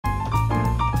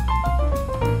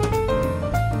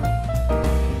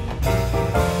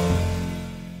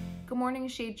morning,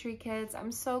 Shadetree kids.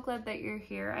 I'm so glad that you're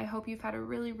here. I hope you've had a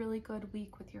really, really good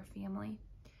week with your family.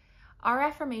 Our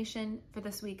affirmation for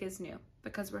this week is new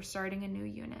because we're starting a new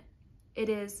unit. It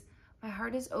is, my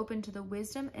heart is open to the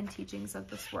wisdom and teachings of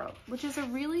this world, which is a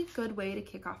really good way to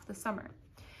kick off the summer.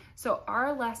 So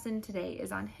our lesson today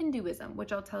is on Hinduism,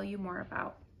 which I'll tell you more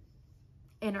about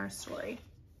in our story.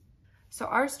 So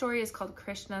our story is called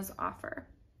Krishna's Offer.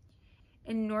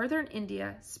 In northern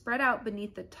India, spread out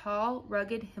beneath the tall,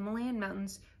 rugged Himalayan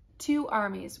mountains, two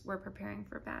armies were preparing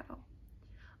for battle.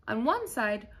 On one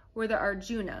side were the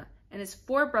Arjuna and his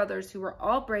 4 brothers who were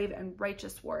all brave and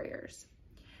righteous warriors.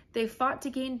 They fought to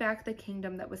gain back the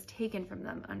kingdom that was taken from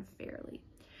them unfairly.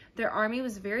 Their army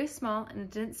was very small, and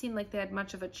it didn't seem like they had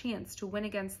much of a chance to win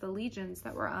against the legions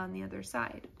that were on the other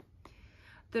side.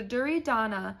 The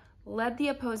Duryodhana led the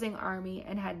opposing army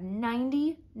and had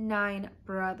 99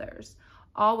 brothers,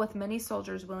 all with many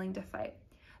soldiers willing to fight.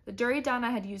 The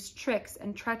Duryodhana had used tricks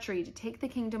and treachery to take the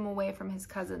kingdom away from his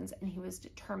cousins, and he was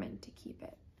determined to keep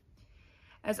it.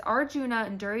 As Arjuna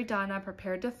and Duryodhana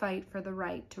prepared to fight for the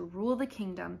right to rule the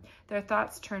kingdom, their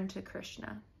thoughts turned to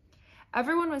Krishna.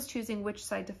 Everyone was choosing which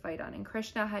side to fight on, and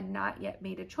Krishna had not yet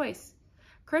made a choice.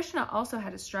 Krishna also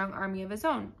had a strong army of his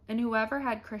own, and whoever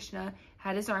had Krishna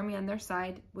had his army on their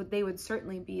side, they would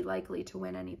certainly be likely to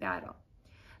win any battle.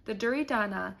 The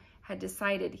Duryodhana had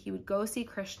decided he would go see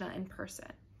Krishna in person.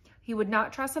 He would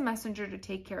not trust a messenger to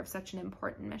take care of such an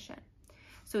important mission.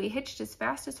 So he hitched his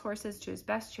fastest horses to his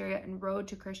best chariot and rode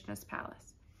to Krishna's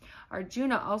palace.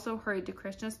 Arjuna also hurried to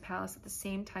Krishna's palace at the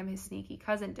same time his sneaky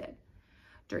cousin did.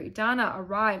 Duryodhana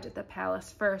arrived at the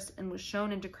palace first and was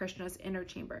shown into Krishna's inner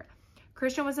chamber.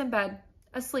 Krishna was in bed,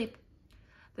 asleep.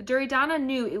 The Duryodhana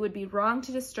knew it would be wrong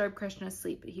to disturb Krishna's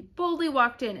sleep, but he boldly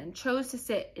walked in and chose to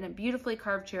sit in a beautifully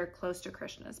carved chair close to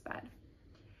Krishna's bed.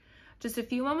 Just a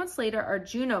few moments later,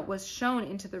 Arjuna was shown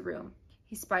into the room.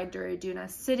 He spied Duryodhana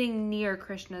sitting near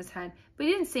Krishna's head, but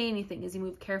he didn't say anything as he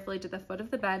moved carefully to the foot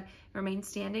of the bed and remained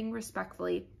standing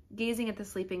respectfully, gazing at the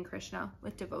sleeping Krishna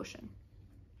with devotion.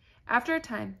 After a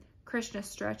time, Krishna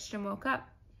stretched and woke up.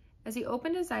 As he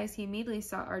opened his eyes, he immediately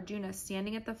saw Arjuna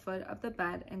standing at the foot of the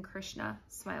bed, and Krishna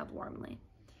smiled warmly.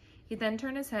 He then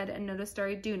turned his head and noticed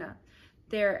Duryodhana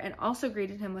there and also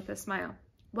greeted him with a smile.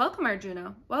 "Welcome,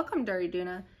 Arjuna. Welcome,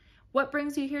 Duryodhana. What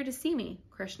brings you here to see me?"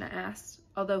 Krishna asked,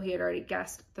 although he had already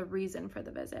guessed the reason for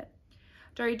the visit.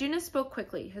 Duryodhana spoke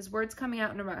quickly, his words coming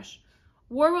out in a rush.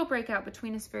 "War will break out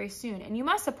between us very soon, and you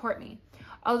must support me.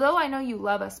 Although I know you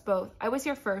love us both, I was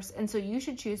here first, and so you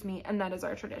should choose me, and that is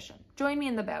our tradition. Join me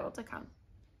in the battle to come."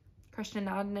 Krishna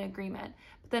nodded in agreement,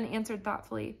 but then answered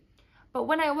thoughtfully, "But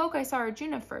when I awoke, I saw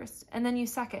Arjuna first, and then you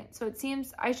second, so it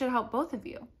seems I should help both of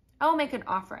you. I will make an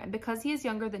offer, and because he is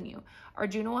younger than you,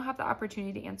 Arjuna will have the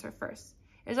opportunity to answer first.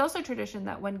 It is also tradition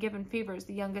that when given favors,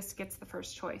 the youngest gets the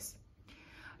first choice."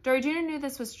 Duryodhana knew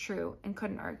this was true and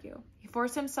couldn't argue. He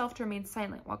forced himself to remain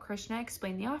silent while Krishna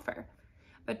explained the offer.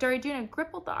 But Duryodhana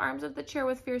gripped the arms of the chair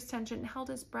with fierce tension and held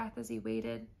his breath as he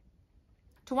waited.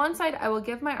 "To one side, I will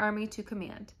give my army to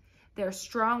command. They are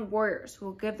strong warriors who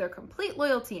will give their complete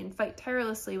loyalty and fight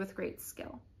tirelessly with great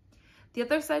skill. The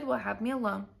other side will have me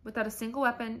alone, without a single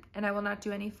weapon, and I will not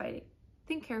do any fighting.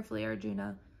 Think carefully,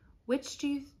 Arjuna. Which do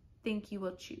you think you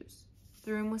will choose?"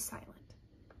 The room was silent.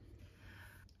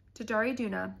 To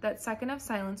Duryodhana, that second of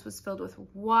silence was filled with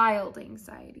wild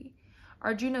anxiety.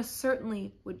 Arjuna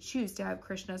certainly would choose to have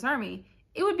Krishna's army.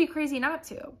 It would be crazy not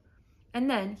to. And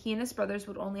then he and his brothers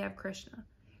would only have Krishna.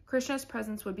 Krishna's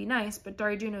presence would be nice, but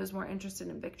Duryodhana was more interested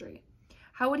in victory.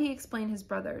 How would he explain his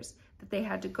brothers that they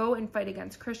had to go and fight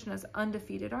against Krishna's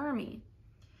undefeated army?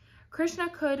 Krishna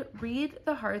could read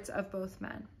the hearts of both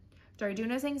men.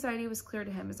 Duryodhana's anxiety was clear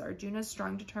to him as Arjuna's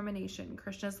strong determination and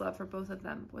Krishna's love for both of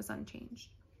them was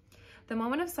unchanged. The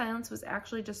moment of silence was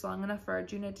actually just long enough for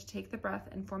Arjuna to take the breath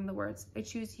and form the words, "I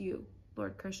choose you,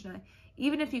 Lord Krishna,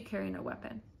 even if you carry no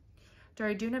weapon."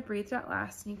 Duryodhana breathed at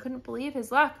last, and he couldn't believe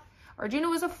his luck. Arjuna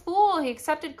was a fool. He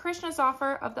accepted Krishna's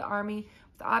offer of the army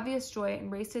with obvious joy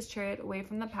and raced his chariot away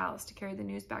from the palace to carry the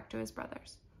news back to his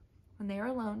brothers. When they were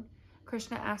alone,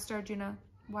 Krishna asked Arjuna,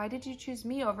 "Why did you choose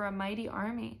me over a mighty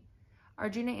army?"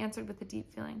 Arjuna answered with a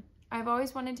deep feeling, "I have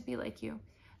always wanted to be like you.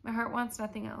 My heart wants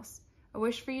nothing else. I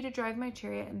wish for you to drive my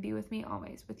chariot and be with me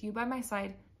always. With you by my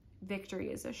side, victory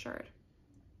is assured."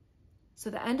 So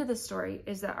the end of the story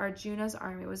is that Arjuna's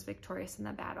army was victorious in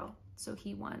the battle, so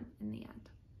he won in the end.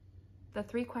 The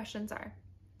 3 questions are,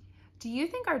 do you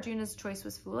think Arjuna's choice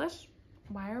was foolish?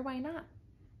 Why or why not?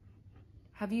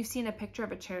 Have you seen a picture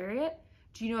of a chariot?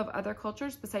 Do you know of other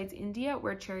cultures besides India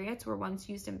where chariots were once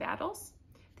used in battles?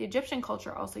 The Egyptian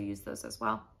culture also used those as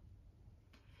well.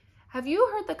 Have you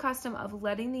heard the custom of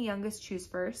letting the youngest choose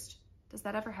first? Does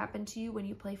that ever happen to you when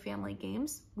you play family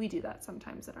games? We do that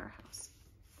sometimes at our house.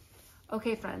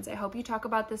 Okay, friends, I hope you talk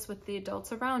about this with the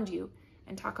adults around you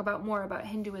and talk about more about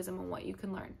Hinduism and what you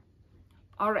can learn.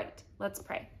 All right, let's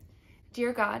pray.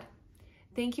 Dear God,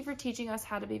 thank you for teaching us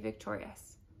how to be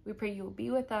victorious. We pray you will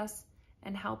be with us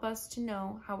and help us to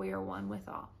know how we are one with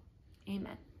all.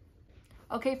 Amen.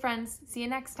 Okay, friends, see you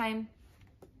next time.